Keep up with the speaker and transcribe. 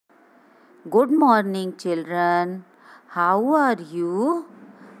Good morning, children. How are you?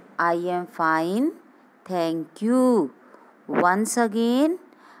 I am fine. Thank you. Once again,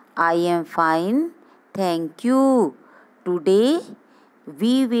 I am fine. Thank you. Today,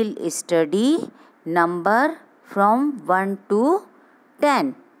 we will study number from 1 to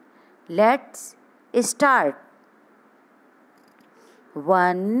 10. Let's start.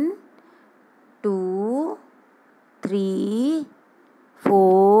 1, 2, 3,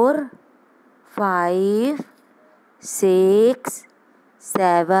 4, 5, 6,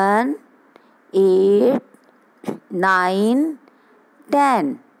 7, 8, 9,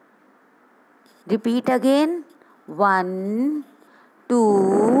 10. Repeat again. 1,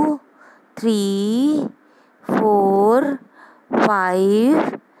 2, 3, 4,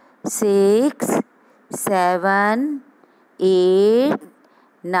 5, 6, 7, 8,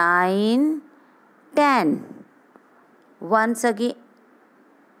 9, 10. Once again.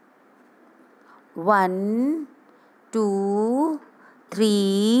 1, 2,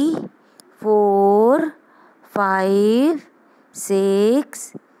 3, 4, 5,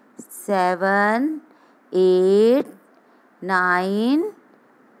 6, 7, 8, 9,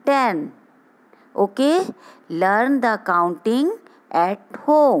 10. Okay, learn the counting at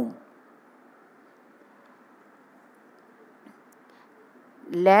home.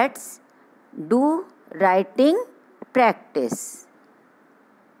 Let's do writing practice.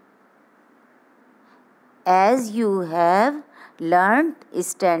 As you have learnt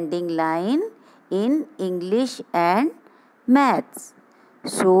standing line in English and maths.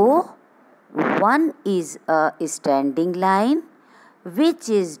 So, one is a standing line which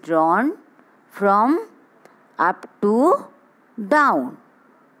is drawn from up to down.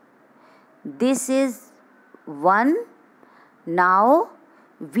 This is 1. Now,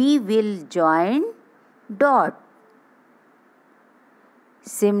 we will join dot.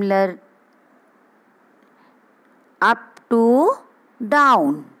 Similar up to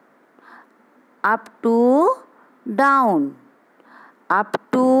down, up to down, up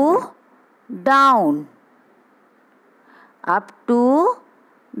to down, up to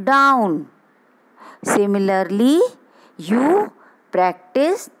down. Similarly, you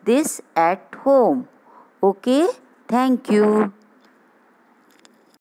practice this at home. Okay, thank you.